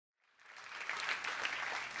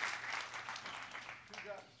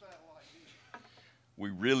We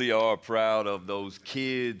really are proud of those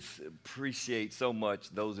kids. Appreciate so much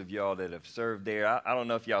those of y'all that have served there. I don't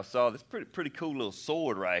know if y'all saw this pretty cool little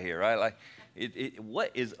sword right here, right? Like, what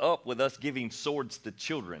is up with us giving swords to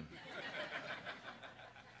children?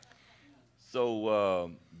 So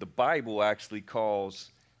the Bible actually calls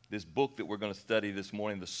this book that we're going to study this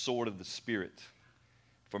morning the Sword of the Spirit.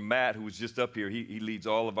 For Matt, who was just up here, he leads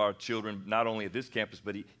all of our children, not only at this campus,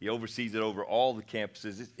 but he oversees it over all the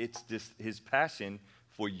campuses. It's just his passion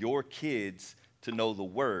for your kids to know the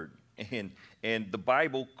Word. And the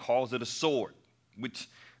Bible calls it a sword, which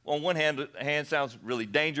on one hand sounds really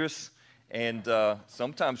dangerous, and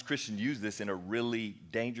sometimes Christians use this in a really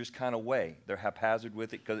dangerous kind of way. They're haphazard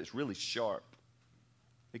with it because it's really sharp.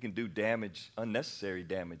 It can do damage, unnecessary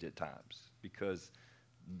damage at times, because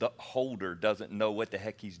the holder doesn't know what the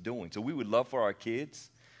heck he's doing. So we would love for our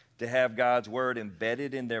kids to have God's word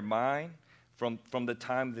embedded in their mind from the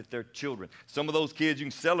time that they're children. Some of those kids, you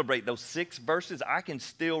can celebrate those 6 verses.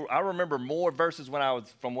 I remember more verses when I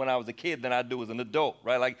was a kid than I do as an adult,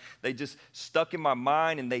 right? Like, they just stuck in my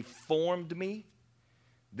mind and they formed me.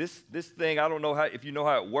 This thing, I don't know if you know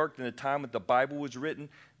how it worked in the time that the Bible was written.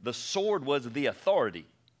 The sword was the authority.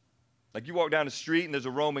 Like, you walk down the street and there's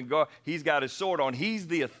a Roman guard. He's got his sword on. He's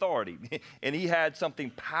the authority. And he had something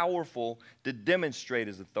powerful to demonstrate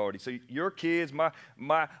his authority. So your kids,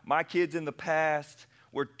 my kids in the past,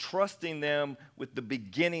 we're trusting them with the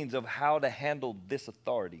beginnings of how to handle this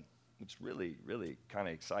authority. It's really, really kind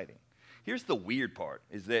of exciting. Here's the weird part,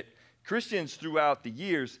 is that Christians throughout the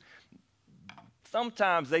years,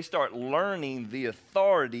 sometimes they start learning the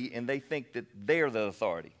authority and they think that they're the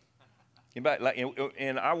authority.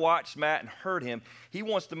 And I watched Matt and heard him. He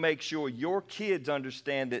wants to make sure your kids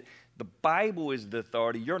understand that the Bible is the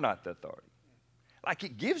authority. You're not the authority. Like,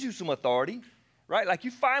 it gives you some authority, right? Like,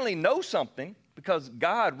 you finally know something because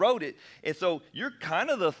God wrote it. And so you're kind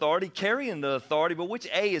of the authority, carrying the authority, but which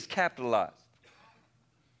A is capitalized?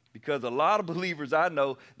 Because a lot of believers I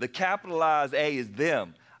know, the capitalized A is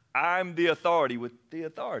them. I'm the authority with the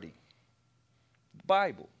authority. The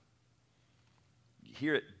Bible.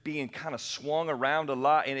 Hear it being kind of swung around a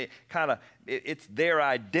lot, and it's their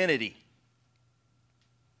identity.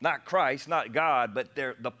 Not Christ, not God, but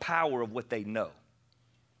the power of what they know.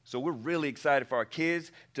 So we're really excited for our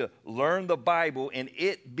kids to learn the Bible and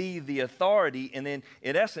it be the authority, and then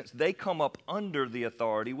in essence they come up under the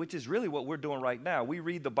authority, which is really what we're doing right now. We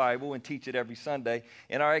read the Bible and teach it every Sunday,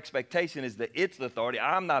 and our expectation is that it's the authority.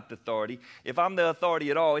 I'm not the authority. If I'm the authority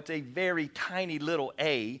at all, it's a very tiny little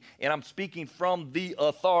A, and I'm speaking from the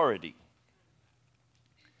authority.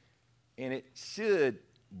 And it should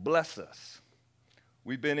bless us.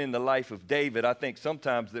 We've been in the life of David. I think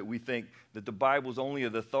sometimes that we think that the Bible's only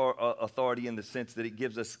the authority in the sense that it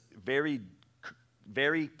gives us very,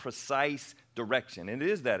 very precise direction, and it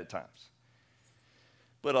is that at times.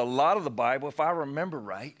 But a lot of the Bible, if I remember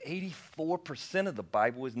right, 84% of the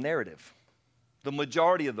Bible is narrative. The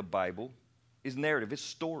majority of the Bible is narrative. It's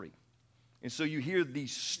story. And so you hear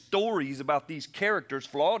these stories about these characters,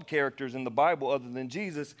 flawed characters in the Bible other than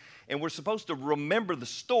Jesus, and we're supposed to remember the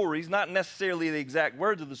stories, not necessarily the exact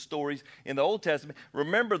words of the stories in the Old Testament.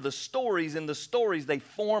 Remember the stories, and the stories, they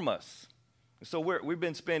form us. So we've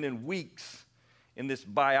been spending weeks in this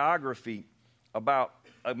biography about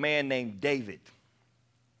a man named David.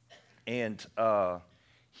 And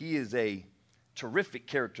he is a terrific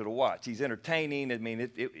character to watch. He's entertaining. I mean,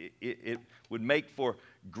 it would make for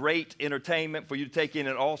great entertainment for you to take in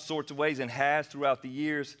all sorts of ways, and has throughout the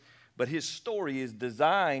years. But his story is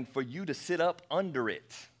designed for you to sit up under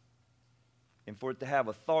it and for it to have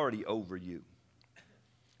authority over you.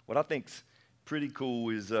 What I think's pretty cool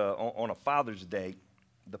is on a Father's Day,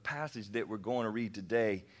 the passage that we're going to read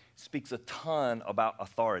today speaks a ton about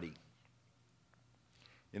authority.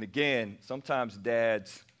 And again, sometimes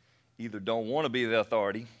dads either don't want to be the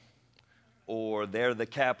authority or they're the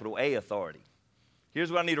capital A authority. Here's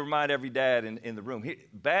what I need to remind every dad in the room.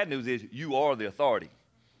 Bad news is you are the authority.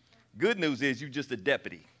 Good news is you're just a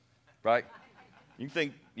deputy, right? You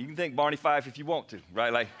can think Barney Fife if you want to,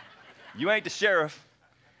 right? Like, you ain't the sheriff,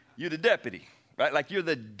 you're the deputy, right? Like, you're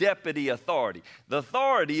the deputy authority. The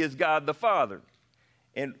authority is God the Father.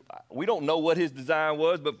 And we don't know what his design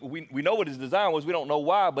was, but we know what his design was. We don't know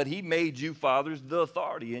why, but he made you fathers the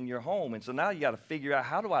authority in your home. And so now you got to figure out,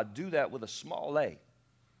 how do I do that with a small a?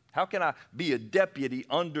 How can I be a deputy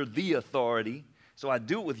under the authority? So I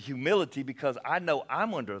do it with humility because I know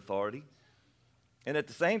I'm under authority. And at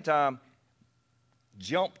the same time,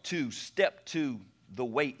 step to the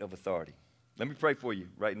weight of authority. Let me pray for you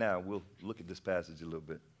right now. We'll look at this passage a little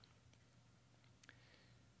bit.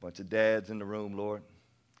 Bunch of dads in the room, Lord.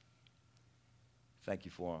 Thank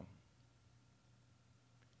you for them.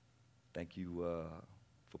 Thank you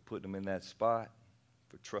for putting them in that spot,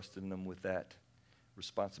 for trusting them with that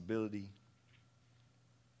responsibility.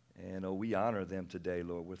 And we honor them today,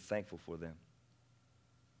 Lord. We're thankful for them.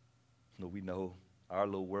 Lord, we know our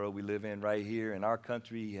little world we live in right here in our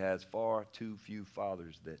country has far too few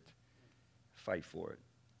fathers that fight for it.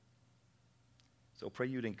 So pray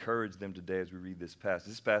you'd encourage them today as we read this passage.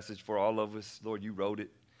 This passage for all of us, Lord, you wrote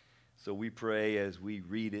it. So we pray as we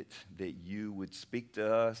read it that you would speak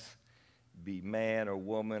to us, be man or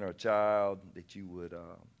woman or child, that you would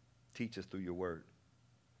teach us through your word.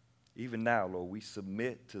 Even now, Lord, we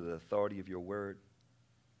submit to the authority of your word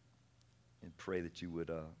and pray that you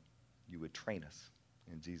would train us.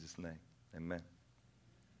 In Jesus' name, amen.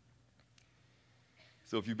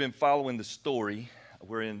 So if you've been following the story,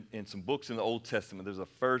 we're in some books in the Old Testament. There's a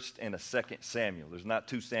 1st and a 2nd Samuel. There's not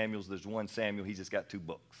 2 Samuels. There's 1 Samuel. He's just got 2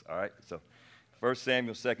 books, all right? So 1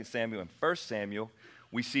 Samuel, 2 Samuel, and 1 Samuel,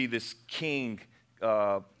 we see this king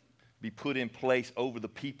be put in place over the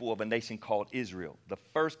people of a nation called Israel. The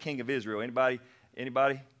first king of Israel.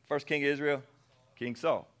 Anybody? First king of Israel? King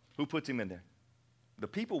Saul. Who puts him in there? The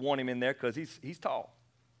people want him in there because he's tall.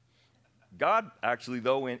 God actually,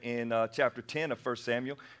 though, in chapter 10 of 1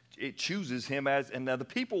 Samuel, it chooses him and now the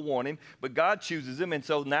people want him, but God chooses him, and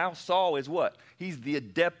so now Saul is what? He's the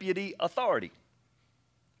deputy authority,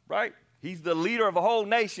 right? He's the leader of a whole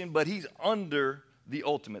nation, but he's under the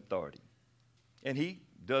ultimate authority. And he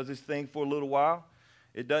does his thing for a little while.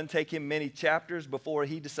 It doesn't take him many chapters before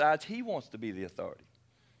he decides he wants to be the authority.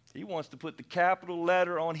 He wants to put the capital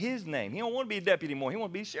letter on his name. He don't want to be a deputy anymore. He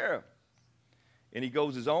wants to be sheriff. And he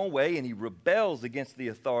goes his own way, and he rebels against the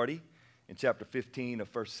authority in chapter 15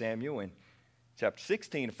 of 1 Samuel. And chapter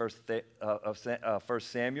 16 of 1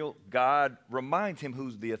 Samuel, God reminds him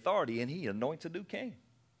who's the authority, and he anoints a new king.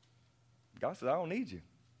 God says, I don't need you.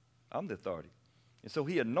 I'm the authority. And so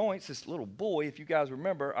he anoints this little boy. If you guys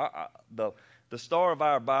remember, the star of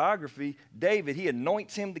our biography, David, he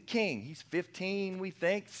anoints him the king. He's 15, we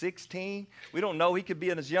think, 16. We don't know. He could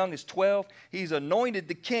be as young as 12. He's anointed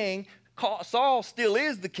the king. Saul still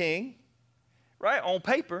is the king, right, on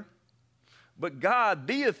paper. But God,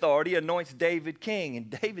 the authority, anoints David king.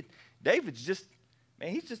 And David's just,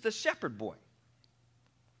 man, he's just a shepherd boy.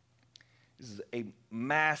 This is a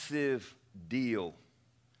massive deal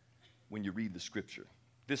when you read the scripture.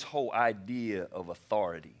 This whole idea of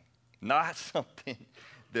authority. Not something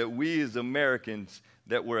that we as Americans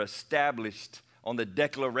that were established on the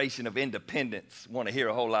Declaration of Independence want to hear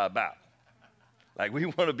a whole lot about. Like we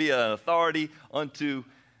want to be an authority unto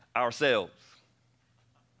ourselves.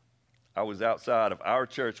 I was outside of our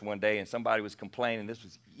church one day and somebody was complaining, this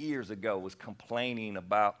was years ago, was complaining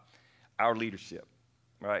about our leadership,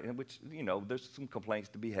 right? And which, you know, there's some complaints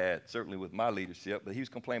to be had, certainly with my leadership, but he was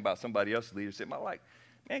complaining about somebody else's leadership. I'm like,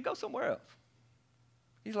 man, go somewhere else.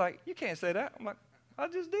 He's like, you can't say that. I'm like, I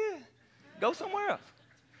just did. Go somewhere else.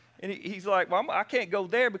 And he's like, well, I can't go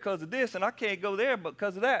there because of this, and I can't go there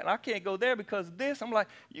because of that, and I can't go there because of this. I'm like,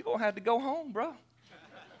 you're going to have to go home, bro.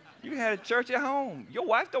 You can have a church at home. Your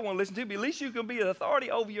wife don't want to listen to you, but at least you can be an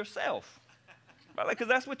authority over yourself. Right? Because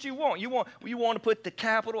that's what you want. You want to put the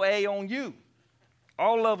capital A on you.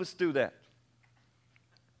 All of us do that.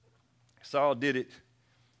 Saul did it,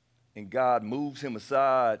 and God moves him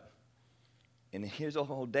aside. And here's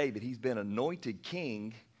old David. He's been anointed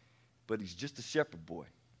king, but he's just a shepherd boy.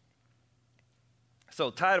 So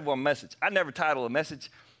title of our message. I never title a message,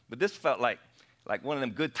 but this felt like one of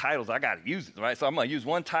them good titles. I got to use it, right? So I'm going to use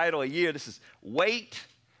one title a year. This is Wait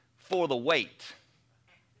for the Wait.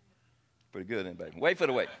 Pretty good, anybody? Wait for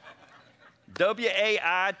the Wait.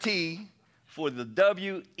 W-A-I-T for the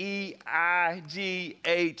W-E-I-G-H-T.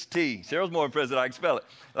 Cheryl's more impressed than I can spell it.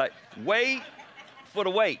 Like, wait for the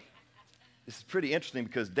wait. This is pretty interesting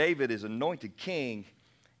because David is anointed king,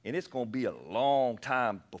 and it's going to be a long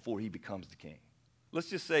time before he becomes the king. Let's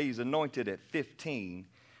just say he's anointed at 15.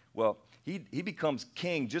 Well, he becomes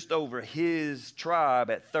king just over his tribe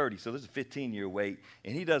at 30. So there's a 15-year wait,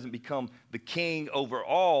 and he doesn't become the king over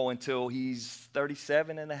all until he's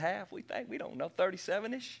 37 and a half, we think. We don't know,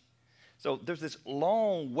 37-ish. So there's this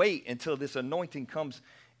long wait until this anointing comes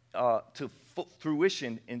to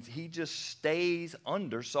fruition, and he just stays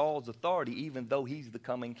under Saul's authority even though he's the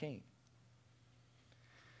coming king.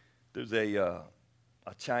 There's a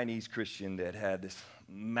Chinese Christian that had this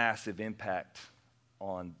massive impact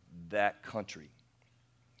on that country.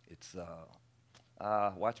 It's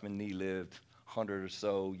Watchman Nee lived 100 or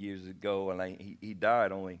so years ago, and he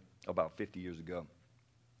died only about 50 years ago.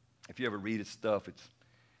 If you ever read his stuff,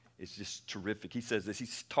 it's just terrific. He says this. He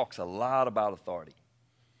talks a lot about authority.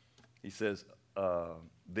 He says,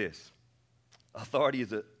 this. Authority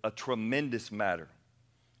is a tremendous matter.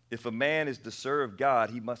 If a man is to serve God,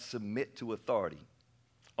 he must submit to authority.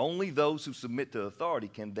 Only those who submit to authority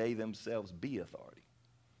can they themselves be authority.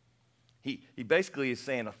 He basically is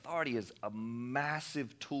saying authority is a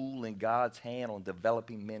massive tool in God's hand on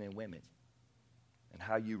developing men and women and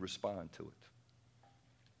how you respond to it.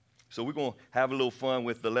 So we're going to have a little fun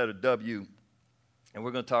with the letter W, and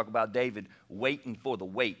we're going to talk about David waiting for the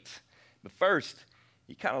weight. But first,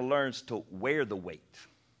 he kind of learns to wear the weight.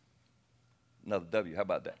 Another W, how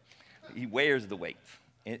about that? He wears the weight.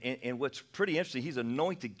 And what's pretty interesting, he's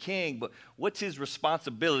anointed king, but what's his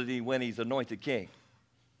responsibility when he's anointed king?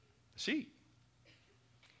 Sheep.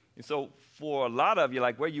 And so for a lot of you,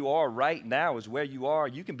 like where you are right now is where you are.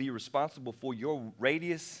 You can be responsible for your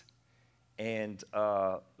radius and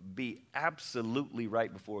be absolutely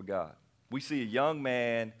right before God. We see a young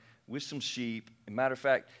man with some sheep. As a matter of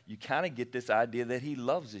fact, you kind of get this idea that he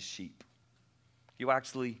loves his sheep. He'll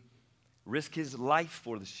actually risk his life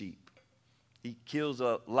for the sheep. He kills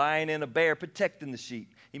a lion and a bear protecting the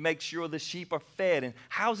sheep. He makes sure the sheep are fed. And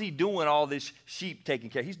how's he doing all this sheep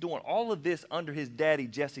taking care? He's doing all of this under his daddy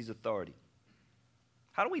Jesse's authority.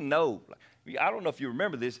 How do we know? I don't know if you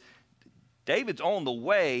remember this. David's on the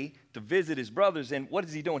way to visit his brothers, and what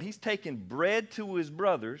is he doing? He's taking bread to his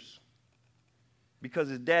brothers because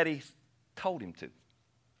his daddy told him to.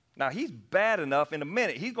 Now, he's bad enough in a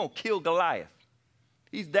minute. He's going to kill Goliath.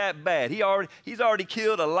 He's that bad. He's already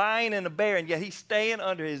killed a lion and a bear, and yet he's staying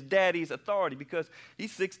under his daddy's authority because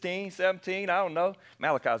he's 16, 17, I don't know.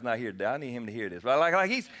 Malachi's not here today. I need him to hear this. Right? Like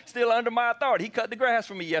he's still under my authority. He cut the grass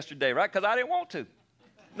for me yesterday, right? Because I didn't want to.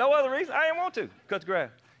 No other reason. I didn't want to. Cut the grass.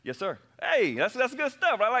 Yes, sir. Hey, that's good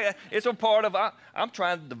stuff. Right? Like it's a part of, I'm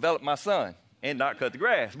trying to develop my son and not cut the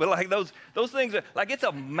grass. But like those things are, like it's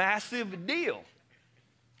a massive deal.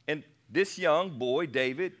 And this young boy,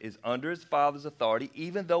 David, is under his father's authority,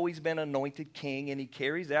 even though he's been anointed king, and he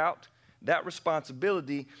carries out that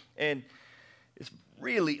responsibility. And it's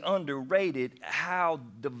really underrated how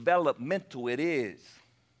developmental it is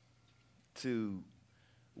to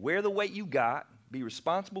wear the weight you got, be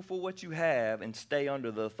responsible for what you have, and stay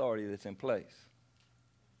under the authority that's in place.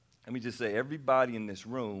 Let me just say, everybody in this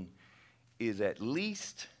room is at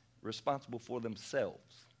least responsible for themselves.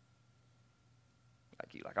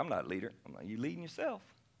 Like I'm not a leader. I'm like, you leading yourself?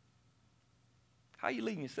 How are you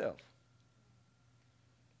leading yourself?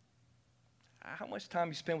 How much time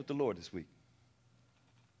you spend with the Lord this week?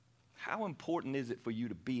 How important is it for you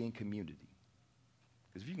to be in community?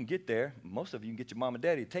 Because if you can get there, most of you can get your mom and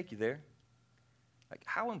daddy to take you there. Like,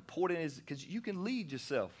 how important is it? Because you can lead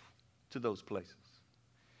yourself to those places.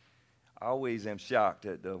 I always am shocked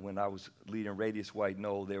that when I was leading Radius White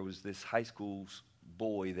Knoll, there was this high school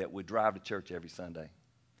boy that would drive to church every Sunday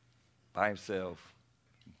by himself.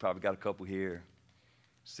 Probably got a couple here.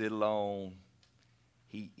 Sit alone.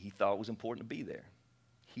 He thought it was important to be there.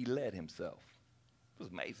 He led himself. It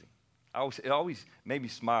was amazing. It always made me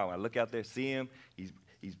smile when I look out there, see him. He's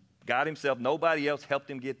got himself. Nobody else helped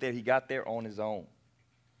him get there. He got there on his own.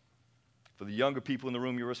 For the younger people in the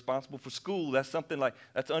room, you're responsible for school. That's something like,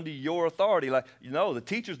 that's under your authority. Like, the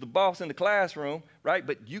teacher's the boss in the classroom, right?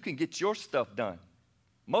 But you can get your stuff done.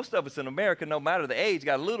 Most of us in America, no matter the age,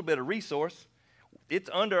 got a little bit of resource. It's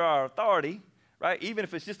under our authority, right? Even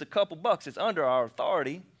if it's just a couple bucks, it's under our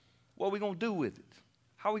authority. What are we going to do with it?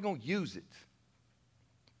 How are we going to use it?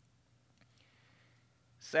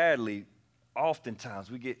 Sadly, oftentimes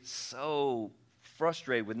we get so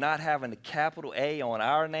frustrated with not having a capital A on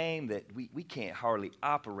our name that we can't hardly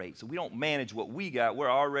operate. So we don't manage what we got.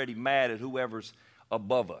 We're already mad at whoever's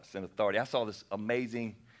above us in authority. I saw this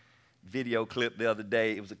amazing video clip the other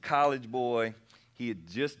day. It was a college boy. He had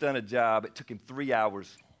just done a job. It took him 3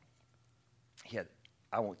 hours.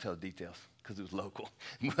 I won't tell the details because it was local.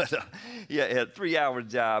 But he had a 3-hour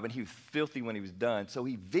job, and he was filthy when he was done. So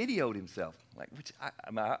he videoed himself.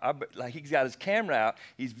 Like he's got his camera out.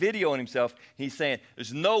 He's videoing himself. He's saying,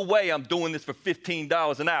 there's no way I'm doing this for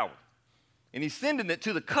 $15 an hour. And he's sending it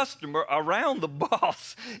to the customer around the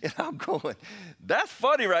boss. And I'm going, that's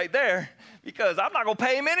funny right there, because I'm not going to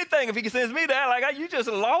pay him anything if he sends me that. Like, you just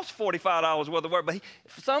lost $45 worth of work. But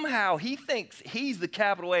somehow he thinks he's the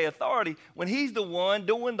capital A authority when he's the one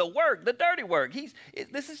doing the work, the dirty work.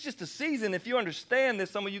 This is just a season. If you understand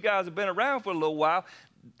this, some of you guys have been around for a little while.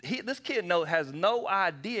 This kid has no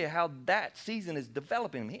idea how that season is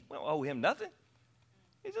developing. He don't owe him nothing.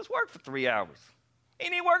 He just worked for 3 hours. He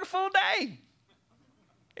didn't work a full day.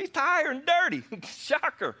 He's tired and dirty.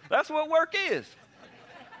 Shocker. That's what work is.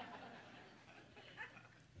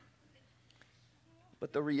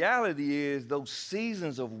 But the reality is those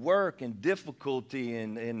seasons of work and difficulty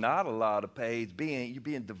and not a lot of pay, you're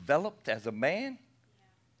being developed as a man,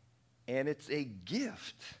 and it's a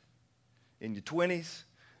gift. In your 20s,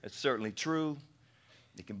 it's certainly true.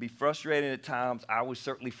 It can be frustrating at times. I was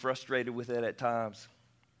certainly frustrated with it at times.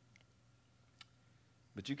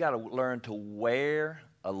 But you got to learn to wear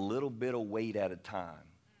a little bit of weight at a time.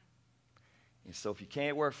 And so if you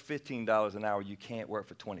can't work for $15 an hour, you can't work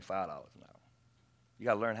for $25 an hour. You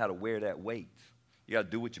got to learn how to wear that weight. You got to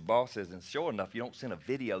do what your boss says. And sure enough, you don't send a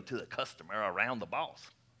video to the customer around the boss.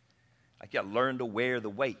 Like, you got to learn to wear the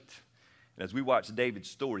weight. And as we watch David's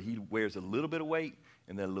story, he wears a little bit of weight,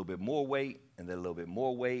 and then a little bit more weight, and then a little bit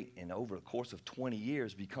more weight, and over the course of 20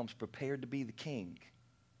 years becomes prepared to be the king.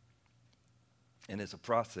 And it's a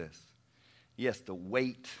process. Yes, the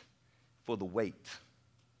wait for the wait.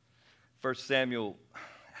 1 Samuel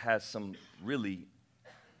has some really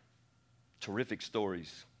terrific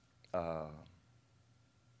stories that,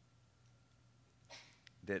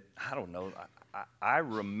 I don't know, I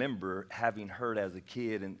remember having heard as a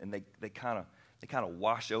kid, and they kind of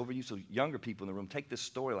wash over you. So younger people in the room, take this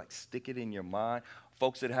story, like stick it in your mind.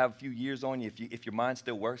 Folks that have a few years on you, if your mind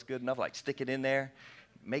still works good enough, like stick it in there.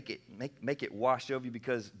 Make it wash over you,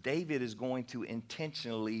 because David is going to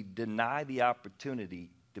intentionally deny the opportunity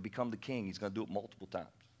to become the king. He's going to do it multiple times.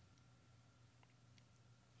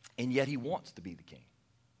 And yet he wants to be the king,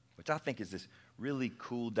 which I think is this really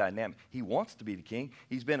cool dynamic. He wants to be the king.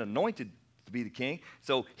 He's been anointed to be the king.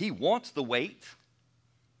 So he wants the weight,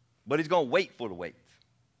 but he's going to wait for the weight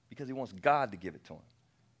because he wants God to give it to him.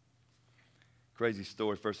 Crazy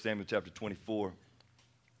story, 1 Samuel chapter 24.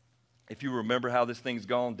 If you remember how this thing's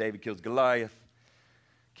gone, David kills Goliath.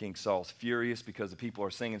 King Saul's furious because the people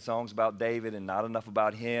are singing songs about David and not enough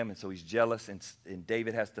about him, and so he's jealous, and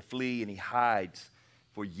David has to flee, and he hides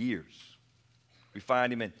for years. We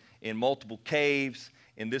find him in multiple caves.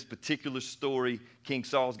 In this particular story, King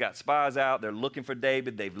Saul's got spies out. They're looking for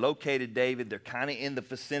David. They've located David. They're kind of in the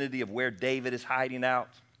vicinity of where David is hiding out.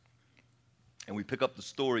 And we pick up the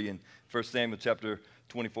story in 1 Samuel chapter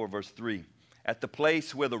 24, verse 3. At the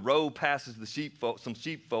place where the road passes some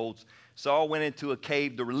sheepfolds, Saul went into a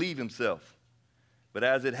cave to relieve himself. But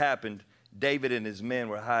as it happened, David and his men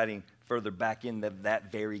were hiding further back in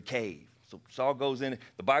that very cave. So Saul goes in.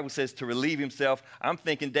 The Bible says to relieve himself. I'm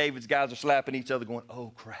thinking David's guys are slapping each other going,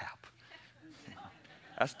 oh, crap.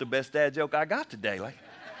 That's the best dad joke I got today. Like,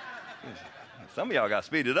 some of y'all got to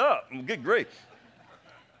speed it up. Good grief.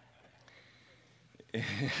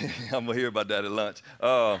 I'm going to hear about that at lunch.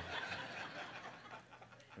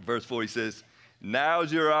 Verse 4, he says,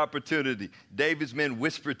 now's your opportunity. David's men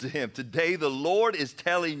whispered to him, today the Lord is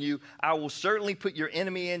telling you, I will certainly put your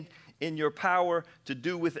enemy in your power to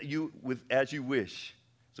do with you as you wish.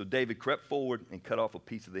 So David crept forward and cut off a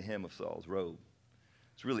piece of the hem of Saul's robe.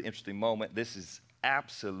 It's a really interesting moment. This is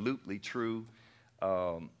absolutely true.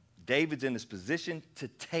 David's in this position to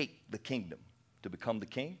take the kingdom, to become the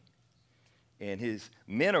king. And his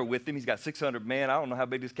men are with him. He's got 600 men. I don't know how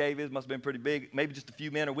big this cave is. Must have been pretty big. Maybe just a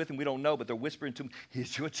few men are with him. We don't know, but they're whispering to him,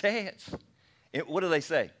 here's your chance. And what do they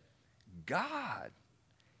say? God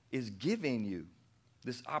is giving you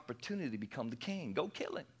this opportunity to become the king. Go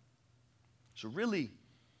kill him. It's a really,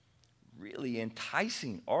 really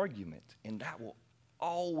enticing argument, and that will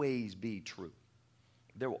always be true.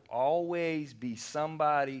 There will always be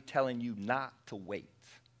somebody telling you not to wait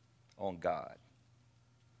on God.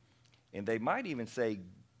 And they might even say,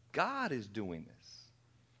 God is doing this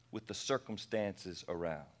with the circumstances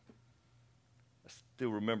around. I still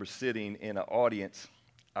remember sitting in an audience.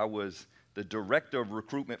 I was the director of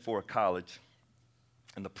recruitment for a college,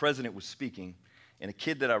 and the president was speaking, and a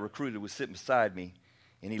kid that I recruited was sitting beside me,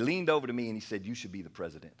 and he leaned over to me and he said, you should be the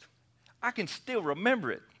president. I can still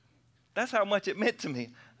remember it. That's how much it meant to me.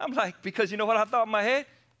 I'm like, because you know what I thought in my head?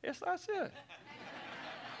 Yes, I should.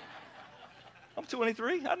 I'm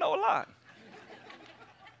 23. I know a lot.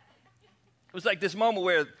 It was like this moment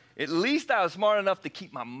where at least I was smart enough to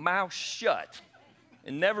keep my mouth shut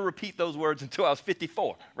and never repeat those words until I was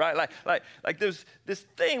 54, right? Like there's this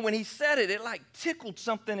thing, when he said it, it like tickled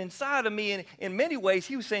something inside of me. And in many ways,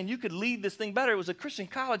 he was saying you could lead this thing better. It was a Christian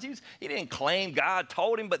college. He didn't claim God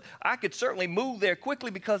told him, but I could certainly move there quickly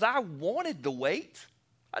because I wanted to wait.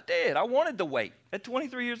 I did. I wanted to wait at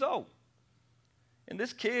 23 years old. And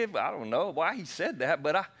this kid, I don't know why he said that,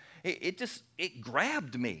 but it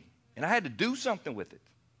grabbed me, and I had to do something with it.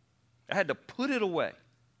 I had to put it away.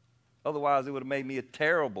 Otherwise, it would have made me a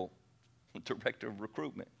terrible director of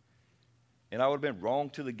recruitment. And I would have been wrong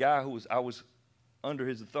to the guy I was under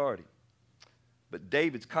his authority. But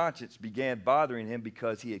David's conscience began bothering him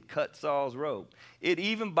because he had cut Saul's robe. It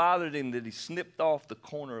even bothered him that he snipped off the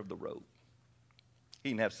corner of the robe. He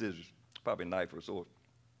didn't have scissors, probably a knife or a sword.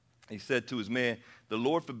 He said to his men, "The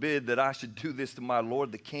Lord forbid that I should do this to my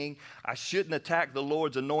lord the king. I shouldn't attack the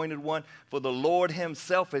Lord's anointed one, for the Lord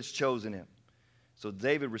himself has chosen him." So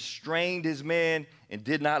David restrained his men and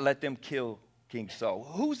did not let them kill King Saul.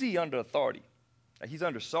 Who's he under authority? He's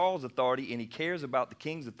under Saul's authority, and he cares about the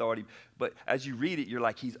king's authority. But as you read it, you're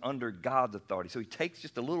like, he's under God's authority. So he takes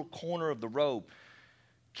just a little corner of the robe.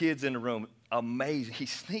 Kids in the room, amazing. He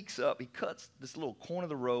sneaks up. He cuts this little corner of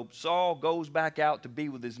the robe. Saul goes back out to be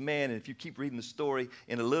with his men. And if you keep reading the story,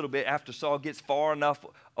 in a little bit, after Saul gets far enough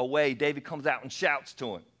away, David comes out and shouts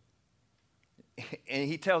to him. And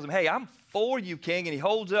he tells him, "Hey, I'm for you, king." And he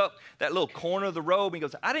holds up that little corner of the robe. And he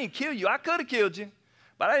goes, "I didn't kill you. I could have killed you.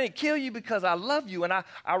 But I didn't kill you because I love you and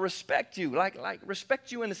I respect you. Like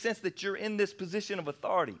respect you in the sense that you're in this position of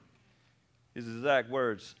authority." His exact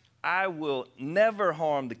words, "I will never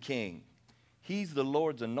harm the king. He's the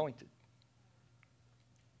Lord's anointed."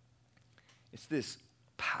 It's this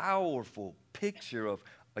powerful picture of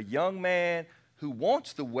a young man who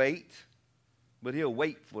wants to wait, but he'll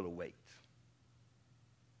wait for the wait.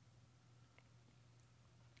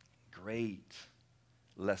 Great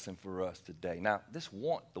lesson for us today. Now, this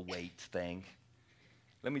want the wait thing,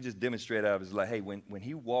 let me just demonstrate out of his life. Hey, when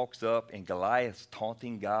he walks up and Goliath's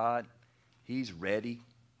taunting God, he's ready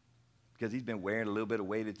because he's been wearing a little bit of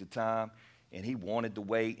weight at the time, and he wanted to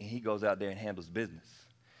wait, and he goes out there and handles business.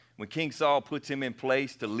 When King Saul puts him in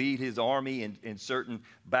place to lead his army in certain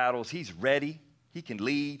battles, he's ready. He can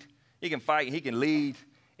lead. He can fight. He can lead,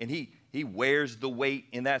 and he wears the weight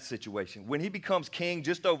in that situation. When he becomes king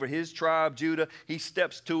just over his tribe, Judah, he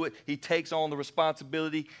steps to it. He takes on the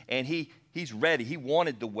responsibility, and he's ready. He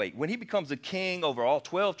wanted the weight. When he becomes a king over all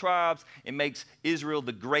 12 tribes and makes Israel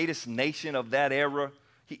the greatest nation of that era,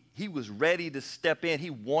 he was ready to step in. He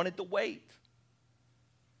wanted the weight.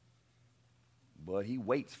 But he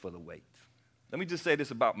waits for the weight. Let me just say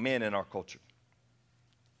this about men in our culture.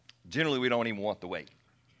 Generally, we don't even want the weight.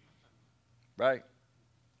 Right?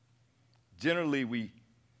 Generally, we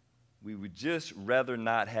would just rather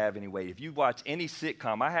not have any weight. If you watch any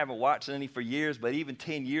sitcom, I haven't watched any for years, but even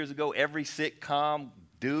 10 years ago, every sitcom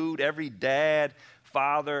dude, every dad,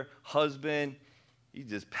 father, husband, he's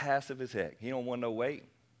just passive as heck. He don't want no weight.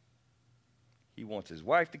 He wants his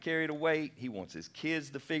wife to carry the weight. He wants his kids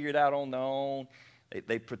to figure it out on their own.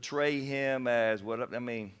 They portray him as,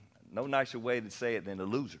 no nicer way to say it than a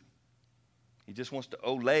loser. He just wants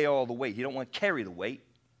to lay all the weight. He don't want to carry the weight.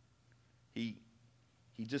 He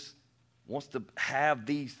just wants to have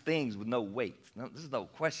these things with no weight. No, this is no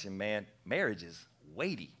question, man. Marriage is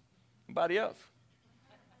weighty. Anybody else?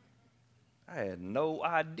 I had no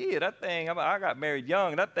idea. That thing, I got married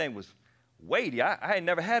young, and that thing was weighty. I had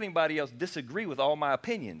never had anybody else disagree with all my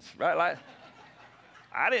opinions, right? Like,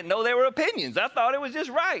 I didn't know they were opinions. I thought it was just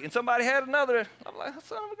right. And somebody had another. I'm like,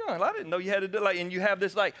 son of a gun. I didn't know you had to do and you have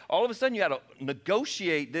this, all of a sudden you got to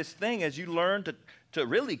negotiate this thing as you learn to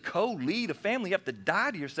really co-lead a family. You have to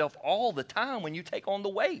die to yourself all the time when you take on the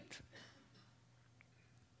weight.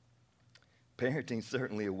 Parenting's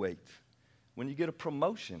certainly a weight. When you get a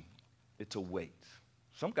promotion, it's a weight.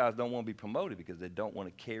 Some guys don't want to be promoted because they don't want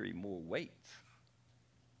to carry more weight.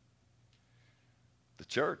 The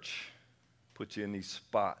church puts you in these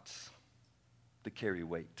spots to carry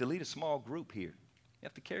weight. To lead a small group here, you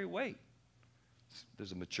have to carry weight.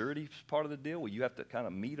 There's a maturity part of the deal where you have to kind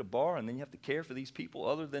of meet a bar, and then you have to care for these people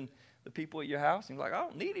other than the people at your house. And you're like, I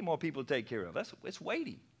don't need any more people to take care of. It's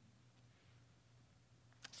weighty.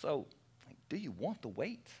 So, do you want the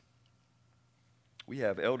weight? We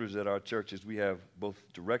have elders at our churches. We have both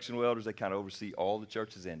directional elders that kind of oversee all the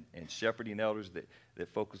churches and shepherding elders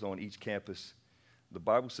that focus on each campus. The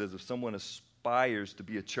Bible says if someone aspires to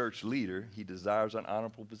be a church leader, he desires an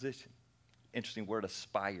honorable position. Interesting word,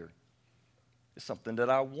 aspire. It's something that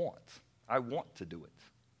I want. I want to do it.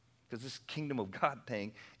 Because this kingdom of God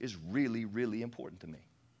thing is really, really important to me.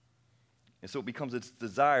 And so it becomes this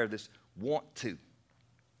desire, this want to.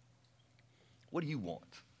 What do you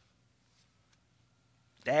want?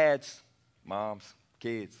 Dads, moms,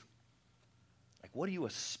 kids. Like, what are you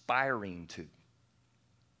aspiring to?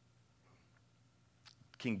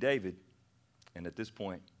 King David, and at this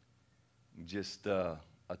point, just a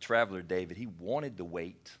traveler David, he wanted to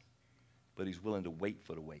wait, but he's willing to wait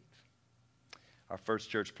for the wait. Our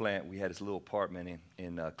first church plant, we had this little apartment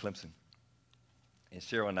in Clemson. And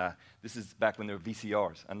Cheryl and I, this is back when there were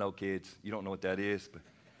VCRs. I know, kids, you don't know what that is, but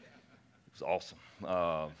it was awesome.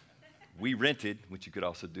 We rented, which you could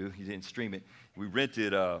also do. You didn't stream it. We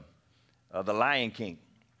rented The Lion King.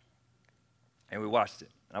 And we watched it.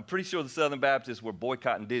 And I'm pretty sure the Southern Baptists were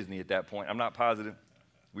boycotting Disney at that point. I'm not positive.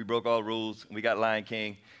 We broke all the rules. We got Lion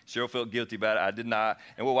King. Cheryl felt guilty about it. I did not.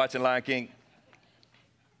 And we're watching Lion King.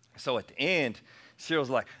 So at the end, Cheryl's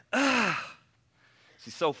like,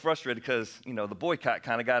 She's so frustrated because, the boycott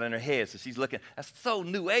kind of got in her head. So she's looking, that's so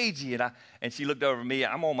new agey. And she looked over at me.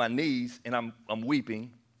 I'm on my knees, and I'm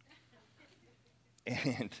weeping.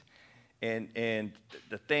 And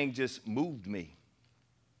the thing just moved me.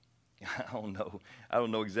 I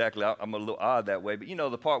don't know exactly. I'm a little odd that way. But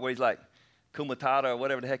the part where he's like, kumatata or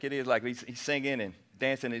whatever the heck it is, like he's singing and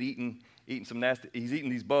dancing and eating some nasty, he's eating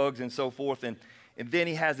these bugs and so forth. And then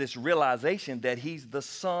he has this realization that he's the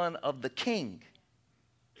son of the king.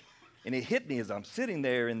 And it hit me as I'm sitting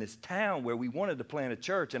there in this town where we wanted to plant a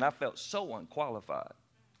church, and I felt so unqualified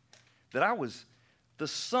that I was the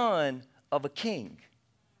son of a king.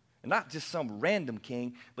 And not just some random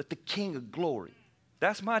king, but the King of glory.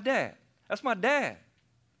 That's my dad. That's my dad.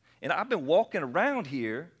 And I've been walking around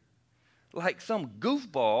here like some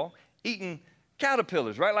goofball eating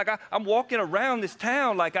caterpillars, right? Like I'm walking around this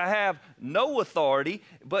town like I have no authority,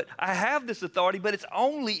 but I have this authority, but it's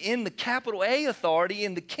only in the capital A authority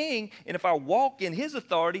in the king. And if I walk in his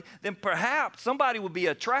authority, then perhaps somebody would be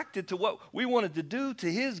attracted to what we wanted to do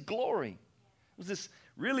to his glory. It was this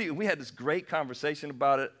really, we had this great conversation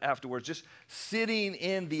about it afterwards, just sitting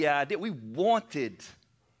in the idea. We wanted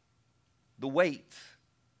the weight,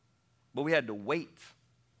 but we had to wait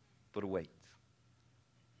for the weight,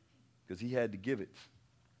 because he had to give it.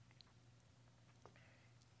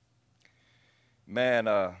 Man,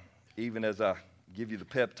 even as I give you the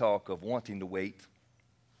pep talk of wanting to wait,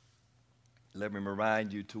 let me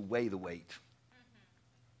remind you to weigh the weight.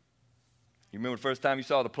 You remember the first time you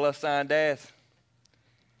saw the plus sign, dads?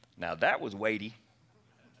 Now that was weighty.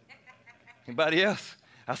 Anybody else?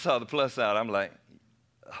 I saw the plus sign. I'm like,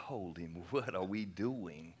 holy, what are we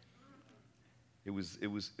doing? It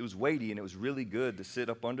was weighty, and it was really good to sit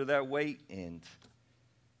up under that weight and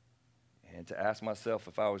to ask myself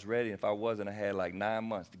if I was ready. And if I wasn't, I had like 9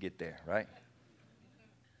 months to get there, right?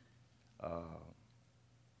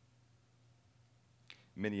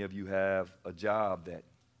 Many of you have a job that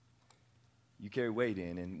you carry weight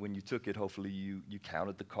in, and when you took it, hopefully you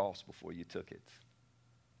counted the cost before you took it.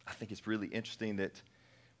 I think it's really interesting that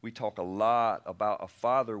we talk a lot about a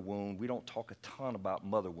father wound. We don't talk a ton about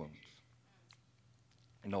mother wounds.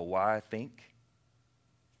 You know why I think?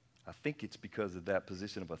 I think it's because of that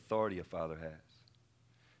position of authority a father has.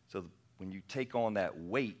 So when you take on that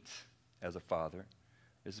weight as a father,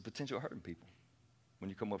 there's a potential of hurting people. When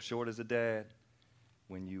you come up short as a dad,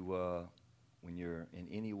 when you're in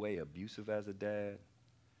any way abusive as a dad,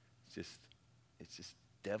 it's just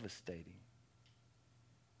devastating.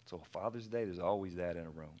 So Father's Day, there's always that in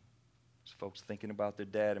a room. There's folks thinking about their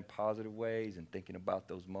dad in positive ways and thinking about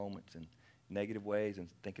those moments in negative ways and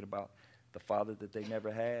thinking about the father that they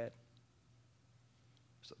never had.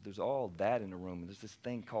 So there's all that in the room. And there's this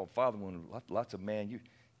thing called father wound. Lots of men, you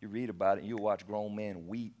read about it and you watch grown men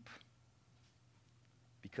weep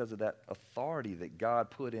because of that authority that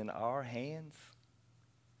God put in our hands.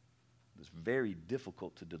 It's very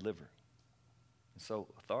difficult to deliver. And so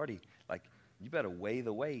authority, like, you better weigh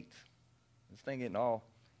the weight. This thing ain't all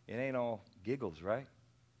giggles, right?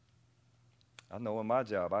 I know in my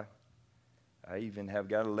job, I even have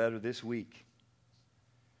got a letter this week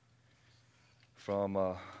from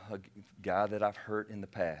a guy that I've hurt in the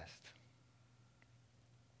past.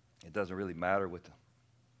 It doesn't really matter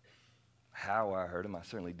how I hurt him. I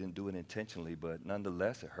certainly didn't do it intentionally, but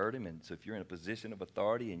nonetheless, it hurt him. And so if you're in a position of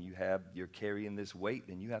authority and you're carrying this weight,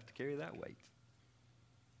 then you have to carry that weight.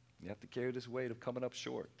 You have to carry this weight of coming up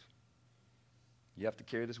short. You have to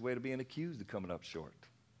carry this weight of being accused of coming up short.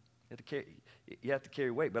 You have to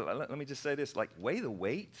carry weight. But let me just say this, like, weigh the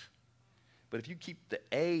weight. But if you keep the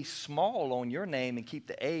A small on your name and keep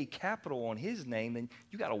the A capital on his name, then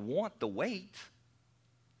you got to want the weight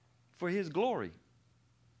for his glory,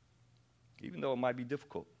 even though it might be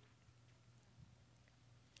difficult.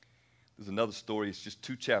 There's another story. It's just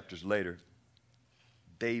 2 chapters later.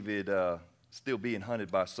 David still being hunted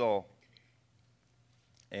by Saul.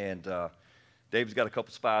 And David's got a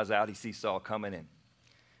couple spies out. He sees Saul coming in.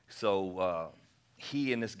 So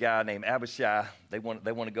he and this guy named Abishai, they want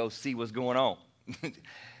to go see what's going on.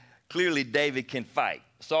 Clearly, David can fight.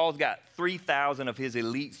 Saul's got 3,000 of his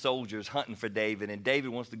elite soldiers hunting for David, and David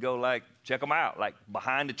wants to go, like, check them out, like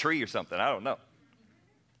behind a tree or something. I don't know.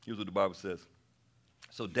 Here's what the Bible says.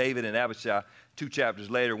 So David and Abishai, 2 chapters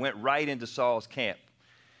later, went right into Saul's camp.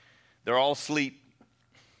 They're all asleep.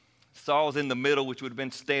 Saul's in the middle, which would have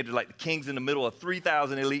been standard, like the king's in the middle of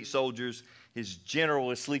 3,000 elite soldiers. His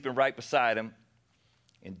general is sleeping right beside him.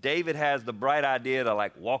 And David has the bright idea to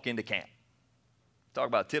like walk into camp. Talk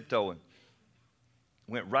about tiptoeing.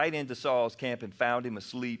 Went right into Saul's camp and found him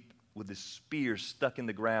asleep with his spear stuck in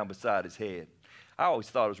the ground beside his head. I always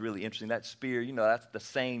thought it was really interesting. That spear, you know, that's the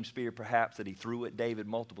same spear perhaps that he threw at David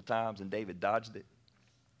multiple times and David dodged it.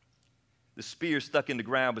 The spear stuck in the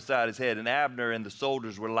ground beside his head, and Abner and the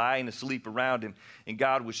soldiers were lying asleep around him. And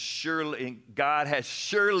God has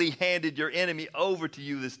surely handed your enemy over to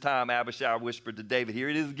you this time, Abishai whispered to David. Here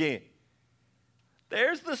it is again.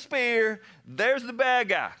 There's the spear. There's the bad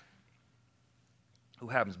guy, who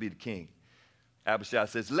happens to be the king. Abishai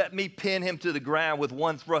says, let me pin him to the ground with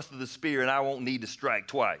one thrust of the spear, and I won't need to strike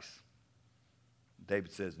twice.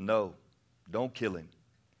 David says, no, don't kill him.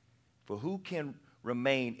 For who can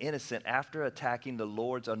remain innocent after attacking the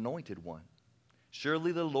Lord's anointed one?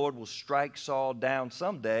 Surely the Lord will strike Saul down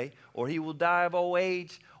someday, or he will die of old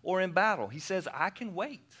age or in battle. He says, I can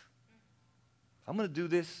wait. I'm going to do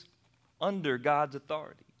this under God's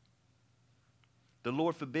authority. The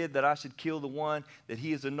Lord forbid that I should kill the one that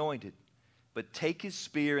he has anointed, but take his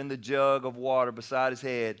spear and the jug of water beside his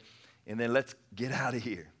head, and then let's get out of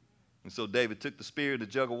here. And so David took the spear and the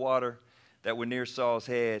jug of water that were near Saul's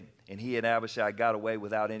head, and he and Abishai got away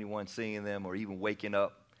without anyone seeing them or even waking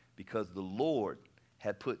up, because the Lord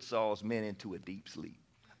had put Saul's men into a deep sleep.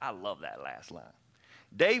 I love that last line.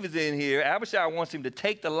 David's in here. Abishai wants him to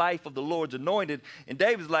take the life of the Lord's anointed, and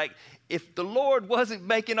David's like, if the Lord wasn't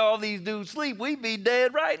making all these dudes sleep, we'd be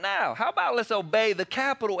dead right now. How about let's obey the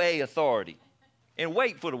capital A authority and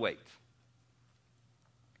wait for the wait?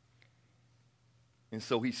 And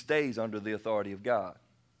so he stays under the authority of God.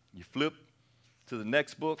 You flip to the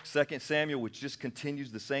next book, 2 Samuel, which just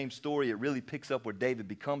continues the same story. It really picks up where David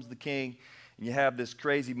becomes the king. And you have this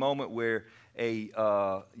crazy moment where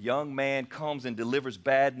a young man comes and delivers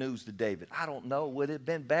bad news to David. I don't know. Would it have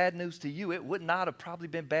been bad news to you? It would not have probably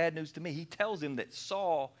been bad news to me. He tells him that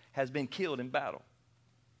Saul has been killed in battle.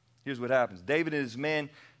 Here's what happens. David and his men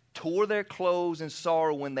tore their clothes in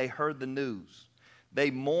sorrow when they heard the news.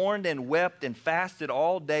 They mourned and wept and fasted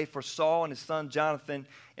all day for Saul and his son Jonathan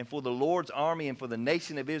and for the Lord's army and for the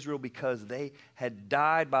nation of Israel, because they had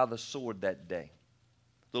died by the sword that day.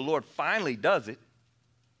 The Lord finally does it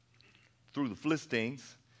through the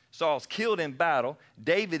Philistines. Saul's killed in battle.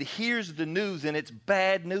 David hears the news, and it's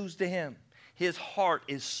bad news to him. His heart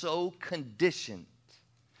is so conditioned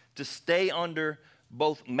to stay under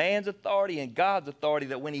both man's authority and God's authority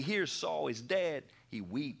that when he hears Saul is dead, he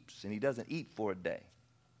weeps and he doesn't eat for a day.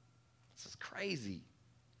 This is crazy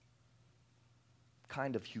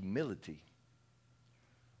kind of humility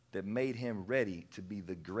that made him ready to be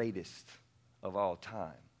the greatest of all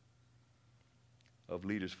time of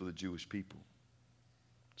leaders for the Jewish people.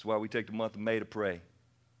 That's why we take the month of May to pray.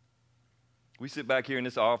 We sit back here in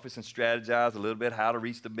this office and strategize a little bit how to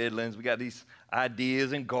reach the Midlands. We got these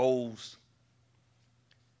ideas and goals.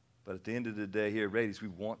 But at the end of the day here at Radius, we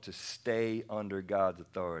want to stay under God's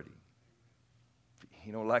authority. If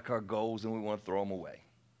you don't like our goals, then we want to throw them away.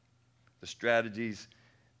 The strategies,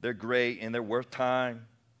 they're great and they're worth time.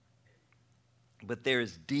 But there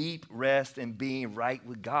is deep rest in being right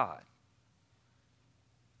with God.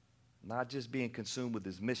 Not just being consumed with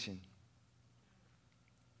his mission.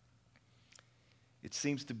 It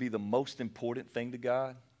seems to be the most important thing to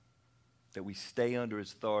God, that we stay under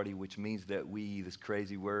his authority, which means that we, this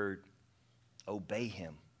crazy word, obey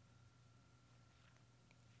him.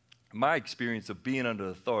 My experience of being under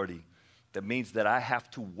authority, that means that I have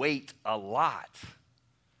to wait a lot.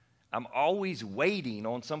 I'm always waiting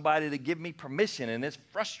on somebody to give me permission, and it's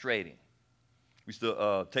frustrating. We used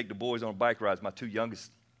to take the boys on bike rides. My two youngest,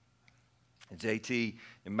 JT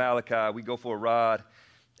and Malachi, we go for a ride,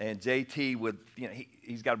 and JT would,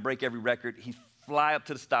 he's got to break every record. He'd fly up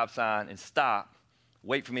to the stop sign and stop,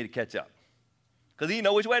 wait for me to catch up, because he didn't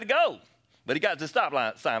know which way to go. But he got to the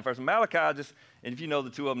stop sign first. And Malachi just, and if you know the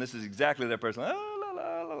two of them, this is exactly that person.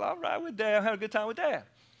 I'll ride with Dad. I'm having a good time with Dad.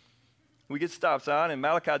 We get to the stop sign, and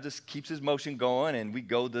Malachi just keeps his motion going, and we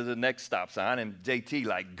go to the next stop sign, and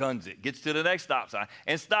JT, guns it, gets to the next stop sign,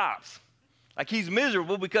 and stops. He's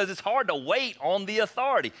miserable because it's hard to wait on the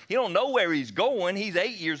authority. He don't know where he's going. He's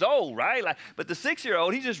 8 years old, right? But the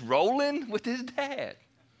 6-year-old, he's just rolling with his dad.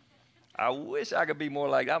 I wish I could be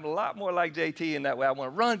more I'm a lot more like JT in that way. I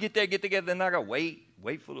want to run, get there, get together, then I got to wait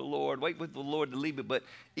for the Lord, wait for the Lord to lead me. But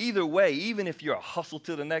either way, even if you're a hustle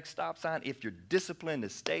to the next stop sign, if you're disciplined to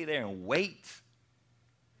stay there and wait,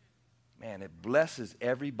 man, it blesses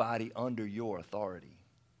everybody under your authority.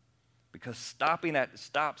 Because stopping at the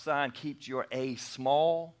stop sign keeps your A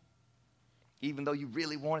small even though you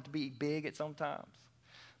really want it to be big at some times.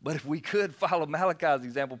 But if we could follow Malachi's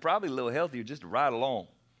example, probably a little healthier, just to ride along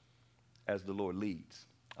as the Lord leads.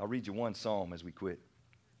 I'll read you one psalm as we quit.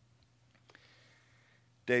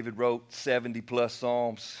 David wrote 70-plus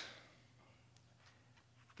psalms.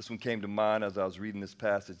 This one came to mind as I was reading this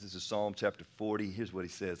passage. This is Psalm chapter 40. Here's what he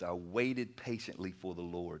says. I waited patiently for the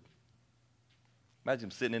Lord. Imagine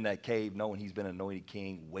him sitting in that cave knowing he's been anointed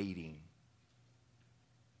king, waiting.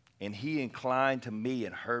 And he inclined to me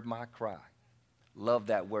and heard my cry. Love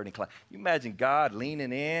that word, incline. You imagine God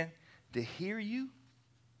leaning in to hear you?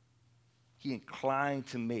 He inclined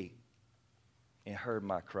to me and heard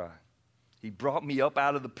my cry. He brought me up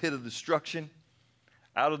out of the pit of destruction,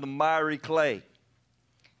 out of the miry clay.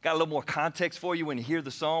 Got a little more context for you when you hear the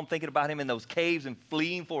psalm, thinking about him in those caves and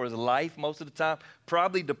fleeing for his life most of the time,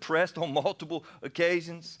 probably depressed on multiple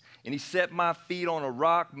occasions. And he set my feet on a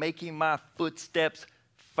rock, making my footsteps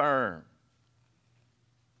firm.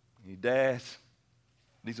 You dads,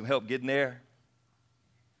 need some help getting there?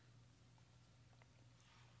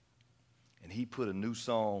 And he put a new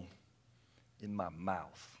song in my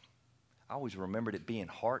mouth. I always remembered it being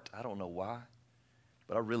heart. I don't know why.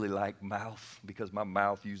 But I really like mouth because my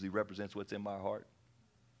mouth usually represents what's in my heart.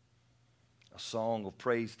 A song of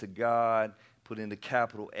praise to God, put into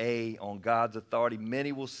capital A on God's authority.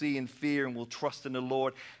 Many will see and fear and will trust in the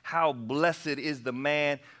Lord. How blessed is the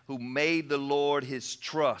man who made the Lord his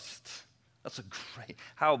trust. That's a great.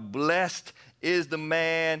 How blessed is the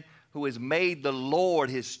man who has made the Lord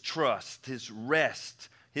his trust, his rest,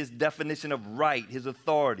 his definition of right, his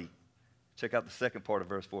authority. Check out the second part of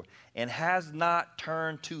verse 4. And has not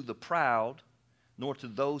turned to the proud, nor to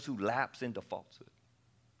those who lapse into falsehood.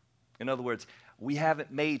 In other words, we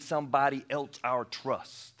haven't made somebody else our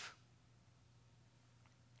trust.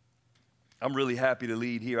 I'm really happy to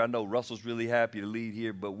lead here. I know Russell's really happy to lead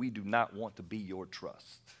here, but we do not want to be your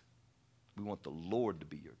trust. We want the Lord to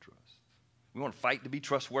be your trust. We want to fight to be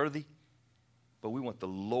trustworthy, but we want the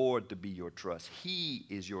Lord to be your trust. He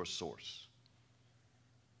is your source,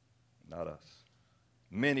 not us.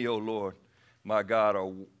 Many, O Lord, my God,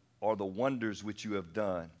 are the wonders which you have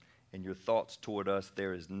done, and your thoughts toward us,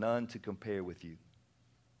 there is none to compare with you.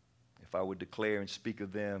 If I would declare and speak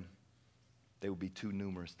of them, they would be too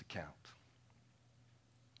numerous to count.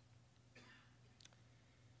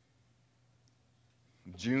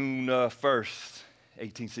 June 1st,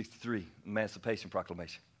 1863, Emancipation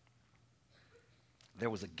Proclamation. There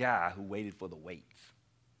was a guy who waited for the wait.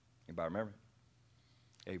 Anybody remember?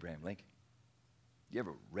 Abraham Lincoln. You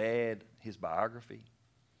ever read his biography?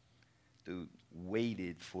 Dude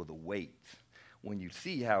waited for the wait. When you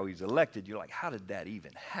see how he's elected, you're like, how did that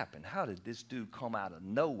even happen? How did this dude come out of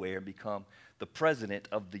nowhere and become the president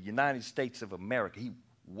of the United States of America? He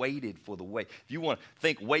waited for the wait. If you want to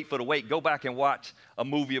think wait for the wait, go back and watch a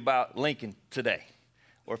movie about Lincoln today.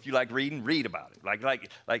 Or if you like reading, read about it.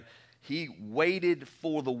 Like he waited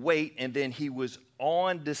for the wait, and then he was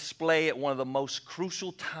on display at one of the most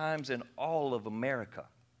crucial times in all of America.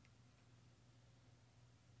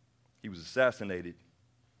 He was assassinated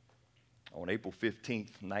on April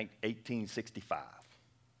 15th, 1865.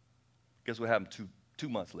 Guess what happened two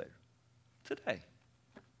months later? Today,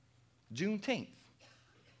 Juneteenth.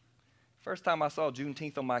 First time I saw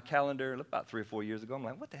Juneteenth on my calendar about 3 or 4 years ago, I'm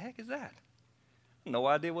like, what the heck is that? No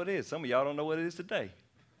idea what it is. Some of y'all don't know what it is today.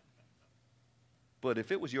 But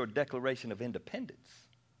if it was your Declaration of Independence,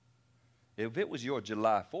 if it was your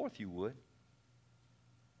July 4th, you would.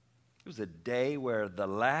 It was a day where the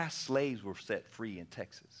last slaves were set free in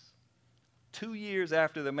Texas. 2 years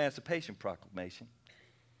after the Emancipation Proclamation,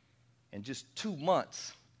 and just 2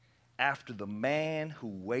 months after the man who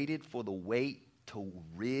waited for the wait to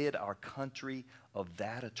rid our country of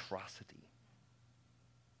that atrocity.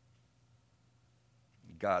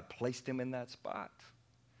 God placed him in that spot.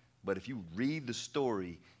 But if you read the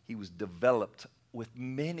story, he was developed with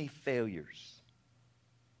many failures.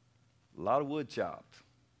 A lot of wood chopped.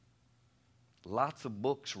 Lots of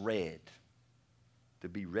books read to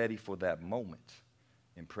be ready for that moment.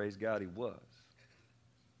 And praise God he was.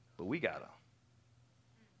 But we got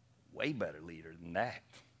a way better leader than that.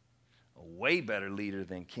 A way better leader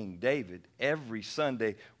than King David. Every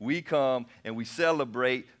Sunday we come and we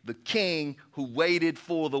celebrate the king who waited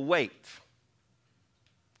for the wait.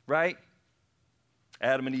 Right?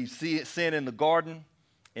 Adam and Eve sin in the garden,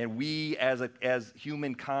 and we as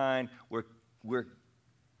humankind we're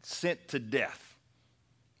sent to death.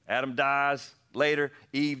 Adam dies later,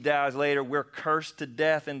 Eve dies later. We're cursed to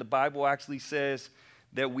death, and the Bible actually says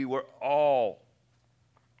that we all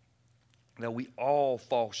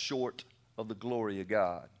fall short of the glory of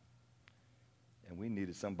God. and we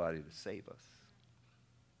needed somebody to save us.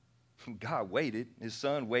 God waited. His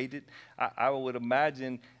son waited. I would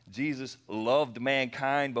imagine Jesus loved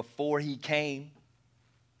mankind before he came.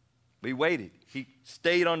 But he waited. He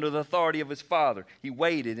stayed under the authority of his Father. He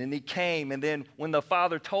waited, and he came. And then when the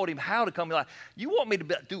Father told him how to come, he's like, you want me to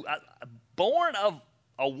be born of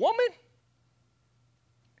a woman?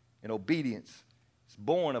 In obedience, it's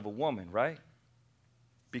born of a woman, right?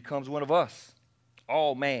 Becomes one of us,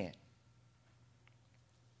 all man.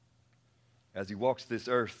 As he walks this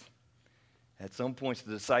earth, at some points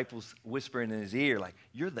the disciples whispering in his ear, like,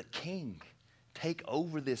 you're the king. Take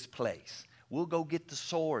over this place. We'll go get the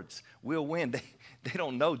swords. We'll win. They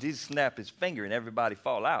don't know. Jesus snapped his finger and everybody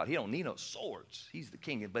fall out. He don't need no swords. He's the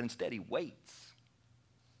king. But instead he waits.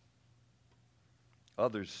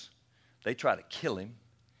 Others, they try to kill him,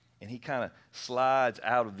 and he kind of slides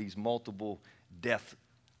out of these multiple death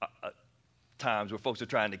times where folks are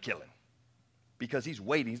trying to kill him. Because he's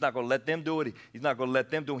waiting. He's not going to let them do it. He's not going to let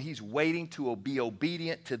them do it. He's waiting to be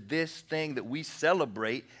obedient to this thing that we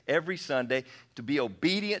celebrate every Sunday, to be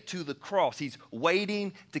obedient to the cross. He's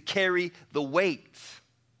waiting to carry the weight.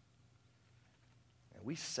 And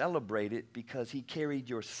we celebrate it because he carried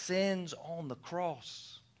your sins on the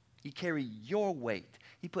cross. He carried your weight.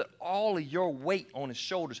 He put all of your weight on his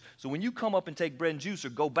shoulders. So when you come up and take bread and juice or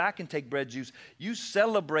go back and take bread and juice, you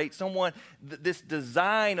celebrate someone, this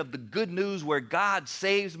design of the good news where God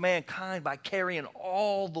saves mankind by carrying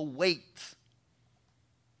all the weight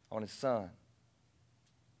on his son.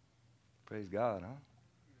 Praise God, huh?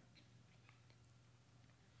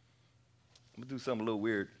 I'm going to do something a little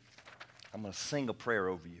weird. I'm going to sing a prayer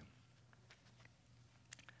over you.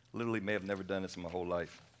 Literally may have never done this in my whole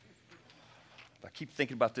life. I keep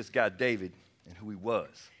thinking about this guy, David, and who he was.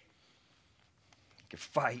 He could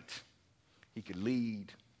fight. He could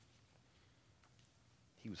lead.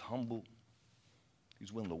 He was humble. He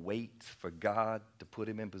was willing to wait for God to put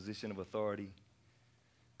him in position of authority,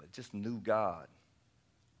 but just knew God.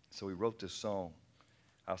 So he wrote this song.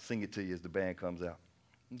 I'll sing it to you as the band comes out.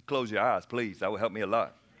 Close your eyes, please. That would help me a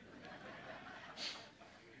lot.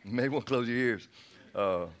 You may want to close your ears.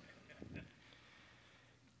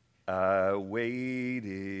 I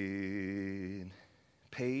waited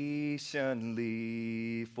patiently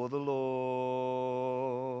for the Lord,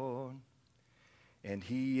 and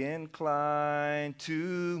he inclined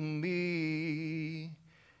to me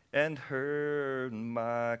and heard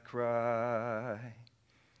my cry.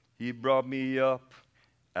 He brought me up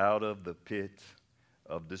out of the pit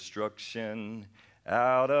of destruction,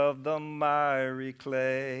 out of the miry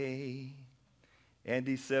clay. And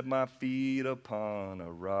he set my feet upon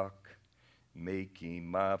a rock, making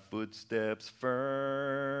my footsteps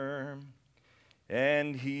firm.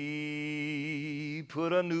 And he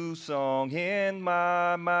put a new song in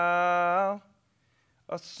my mouth,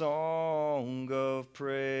 a song of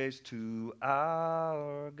praise to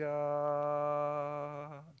our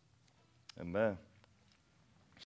God. Amen.